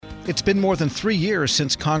It's been more than 3 years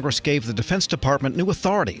since Congress gave the Defense Department new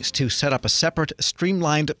authorities to set up a separate,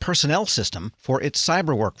 streamlined personnel system for its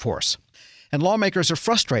cyber workforce. And lawmakers are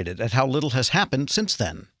frustrated at how little has happened since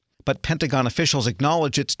then. But Pentagon officials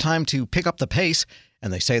acknowledge it's time to pick up the pace,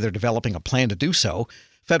 and they say they're developing a plan to do so.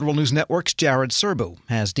 Federal News Network's Jared Serbu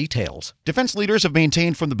has details. Defense leaders have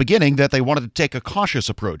maintained from the beginning that they wanted to take a cautious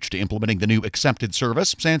approach to implementing the new accepted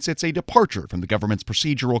service, since it's a departure from the government's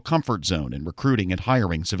procedural comfort zone in recruiting and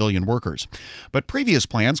hiring civilian workers. But previous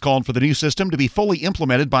plans called for the new system to be fully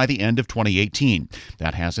implemented by the end of 2018.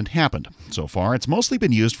 That hasn't happened. So far, it's mostly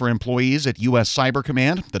been used for employees at U.S. Cyber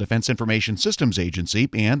Command, the Defense Information Systems Agency,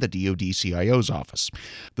 and the DoD CIO's office.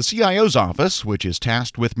 The CIO's office, which is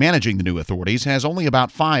tasked with managing the new authorities, has only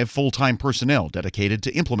about 5 full-time personnel dedicated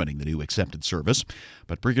to implementing the new accepted service.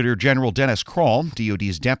 But Brigadier General Dennis Krall,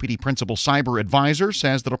 DoD's Deputy Principal Cyber Advisor,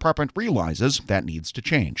 says the department realizes that needs to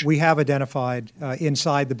change. We have identified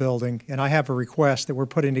inside the building, and I have a request that we're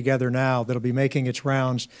putting together now that'll be making its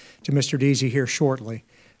rounds to Mr. Deasy here shortly,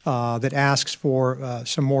 that asks for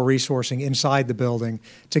some more resourcing inside the building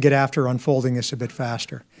to get after unfolding this a bit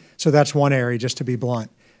faster. So that's one area, just to be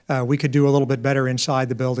blunt. We could do a little bit better inside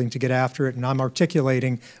the building to get after it, and I'm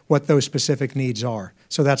articulating what those specific needs are.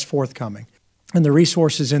 So that's forthcoming. And the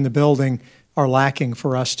resources in the building are lacking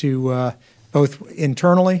for us to both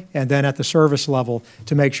internally and then at the service level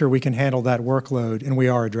to make sure we can handle that workload, and we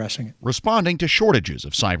are addressing it. Responding to shortages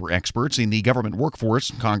of cyber experts in the government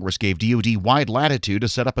workforce, Congress gave DoD wide latitude to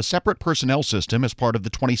set up a separate personnel system as part of the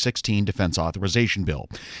 2016 Defense Authorization Bill.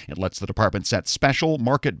 It lets the department set special,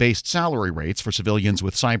 market-based salary rates for civilians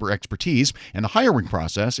with cyber expertise, and the hiring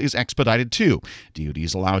process is expedited too. DoD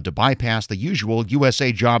is allowed to bypass the usual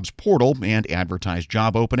USA Jobs portal and advertise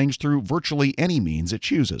job openings through virtually any means it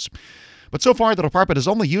chooses. But so far, the department has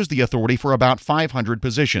only used the authority for about 500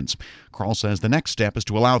 positions. Krall says the next step is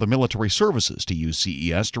to allow the military services to use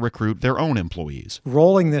CES to recruit their own employees.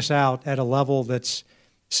 Rolling this out at a level that's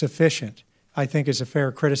sufficient, I think, is a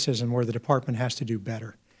fair criticism where the department has to do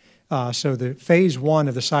better. So the phase 1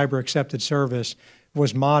 of the cyber accepted service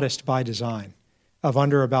was modest by design, of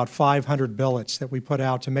under about 500 billets that we put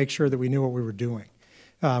out to make sure that we knew what we were doing.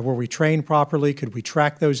 Were we trained properly? Could we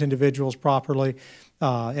track those individuals properly?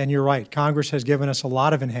 And you're right, Congress has given us a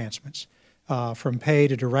lot of enhancements, from pay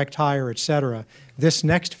to direct hire, et cetera. This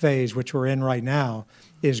next phase, which we're in right now,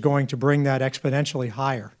 is going to bring that exponentially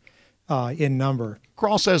higher in number.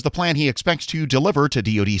 Krall says the plan he expects to deliver to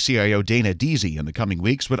DoD CIO Dana Deasy in the coming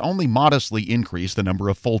weeks would only modestly increase the number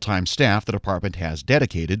of full-time staff the department has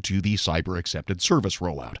dedicated to the cyber accepted service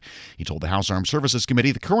rollout. He told the House Armed Services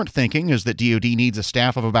Committee the current thinking is that DoD needs a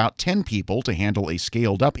staff of about 10 people to handle a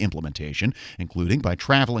scaled-up implementation, including by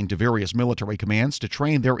traveling to various military commands to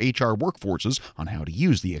train their HR workforces on how to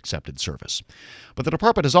use the accepted service. But the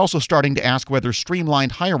department is also starting to ask whether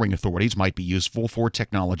streamlined hiring authorities might be useful for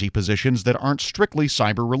technology positions that aren't strictly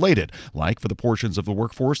cyber-related, like for the portions of the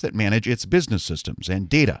workforce that manage its business systems and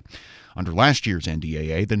data. Under last year's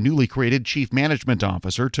NDAA, the newly created Chief Management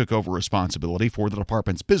Officer took over responsibility for the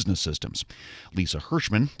department's business systems. Lisa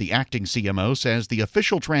Hirschman, the acting CMO, says the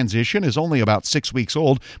official transition is only about 6 weeks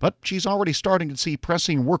old, but she's already starting to see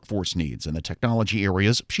pressing workforce needs in the technology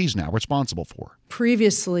areas she's now responsible for.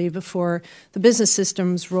 Previously, before the business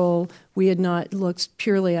systems role, we had not looked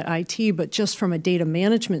purely at IT, but just from a data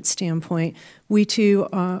management standpoint, we too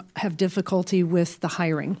have difficulty with the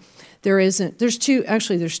hiring. There's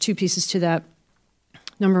two pieces to that.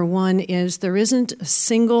 Number one is there isn't a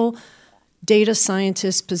single data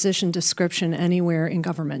scientist position description anywhere in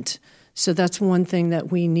government. So that's one thing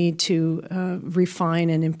that we need to refine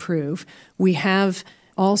and improve. We have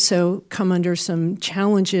also come under some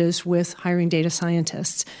challenges with hiring data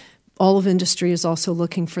scientists. All of industry is also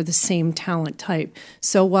looking for the same talent type.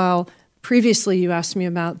 So while previously you asked me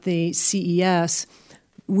about the CES,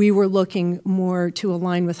 we were looking more to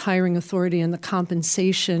align with hiring authority and the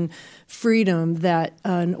compensation freedom that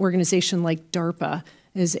an organization like DARPA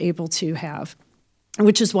is able to have,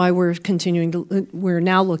 which is why we're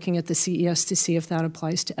now looking at the CES to see if that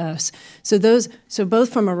applies to us. So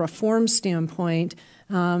both from a reform standpoint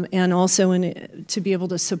and also to be able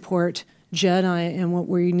to support JEDI and what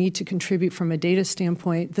we need to contribute from a data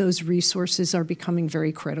standpoint, those resources are becoming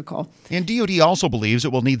very critical. And DoD also believes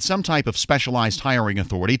it will need some type of specialized hiring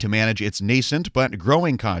authority to manage its nascent but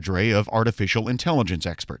growing cadre of artificial intelligence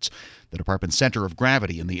experts. The department's center of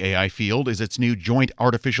gravity in the AI field is its new Joint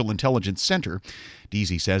Artificial Intelligence Center.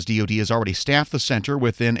 Deasy says DoD has already staffed the center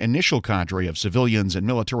with an initial cadre of civilians and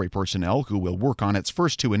military personnel who will work on its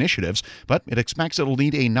first 2 initiatives, but it expects it will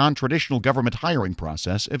need a non-traditional government hiring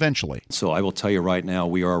process eventually. So I will tell you right now,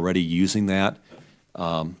 we are already using that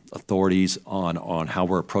authorities on how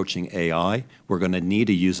we're approaching AI. We're going to need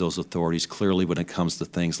to use those authorities clearly when it comes to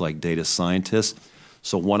things like data scientists.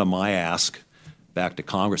 So one of my asks back to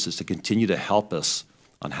Congress is to continue to help us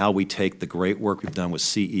on how we take the great work we've done with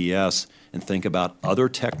CES and think about other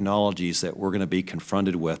technologies that we're going to be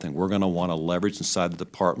confronted with and we're going to want to leverage inside the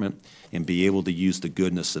department and be able to use the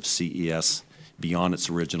goodness of CES beyond its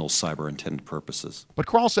original cyber intended purposes. But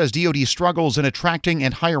Kroll says DoD struggles in attracting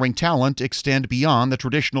and hiring talent extend beyond the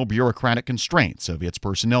traditional bureaucratic constraints of its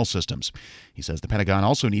personnel systems. He says the Pentagon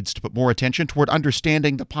also needs to put more attention toward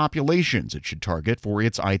understanding the populations it should target for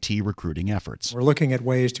its IT recruiting efforts. We're looking at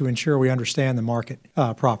ways to ensure we understand the market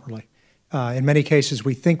properly. In many cases,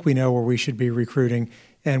 we think we know where we should be recruiting,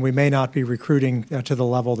 and we may not be recruiting to the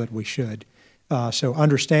level that we should. So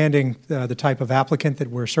understanding the type of applicant that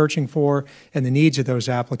we're searching for and the needs of those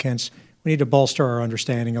applicants, we need to bolster our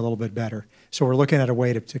understanding a little bit better. So we're looking at a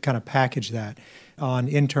way to kind of package that. On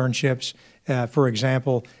internships, for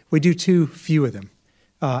example, we do too few of them.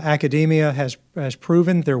 Academia has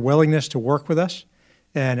proven their willingness to work with us.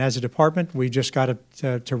 And as a department, we've just got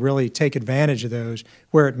to really take advantage of those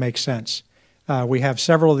where it makes sense. We have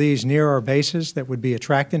several of these near our bases that would be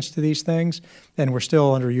attractants to these things, and we're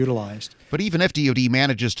still underutilized. But even if DoD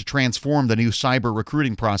manages to transform the new cyber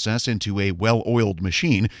recruiting process into a well-oiled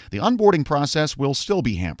machine, the onboarding process will still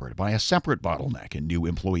be hampered by a separate bottleneck in new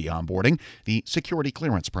employee onboarding, the security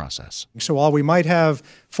clearance process. So while we might have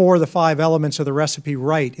 4 of the 5 elements of the recipe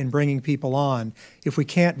right in bringing people on, if we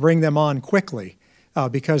can't bring them on quickly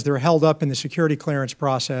because they're held up in the security clearance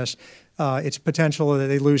process, it's potential that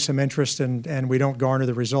they lose some interest and we don't garner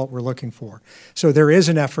the result we're looking for. So there is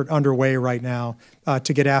an effort underway right now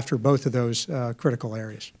to get after both of those critical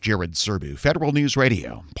areas. Jared Serbu, Federal News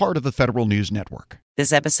Radio, part of the Federal News Network.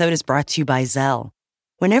 This episode is brought to you by Zelle.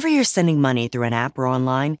 Whenever you're sending money through an app or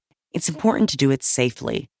online, it's important to do it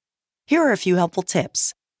safely. Here are a few helpful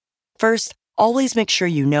tips. First, always make sure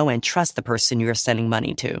you know and trust the person you are sending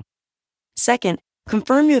money to. Second,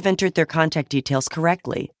 confirm you have entered their contact details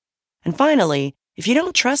correctly. And finally, if you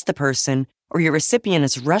don't trust the person or your recipient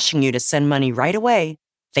is rushing you to send money right away,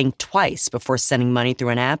 think twice before sending money through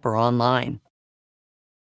an app or online.